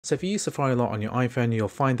So if you use Safari a lot on your iPhone, you'll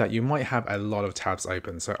find that you might have a lot of tabs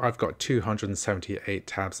open. So I've got 278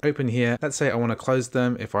 tabs open here. Let's say I want to close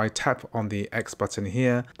them. If I tap on the X button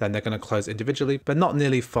here, then they're going to close individually, but not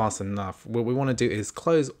nearly fast enough. What we want to do is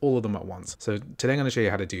close all of them at once. So today I'm going to show you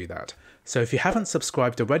how to do that. So if you haven't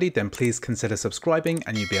subscribed already, then please consider subscribing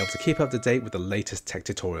and you'll be able to keep up to date with the latest tech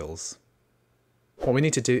tutorials. What we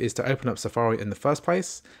need to do is to open up Safari in the first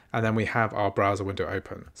place, and then we have our browser window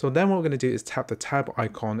open. So then what we're going to do is tap the tab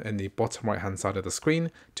icon in the bottom right hand side of the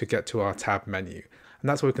screen to get to our tab menu. And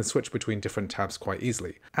that's where we can switch between different tabs quite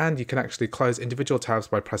easily. And you can actually close individual tabs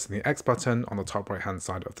by pressing the X button on the top right hand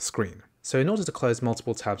side of the screen. So in order to close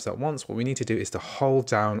multiple tabs at once, what we need to do is to hold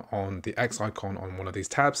down on the X icon on one of these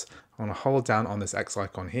tabs. I want to hold down on this X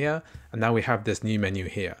icon here, and now we have this new menu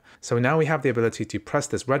here. So now we have the ability to press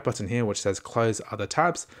this red button here, which says close other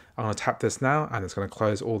tabs. I'm going to tap this now, and it's going to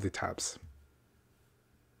close all the tabs.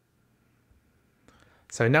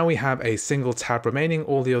 So now we have a single tab remaining,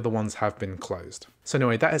 all the other ones have been closed. So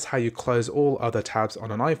anyway, that is how you close all other tabs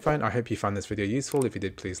on an iPhone. I hope you found this video useful. If you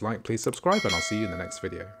did, please like, please subscribe, and I'll see you in the next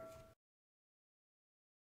video.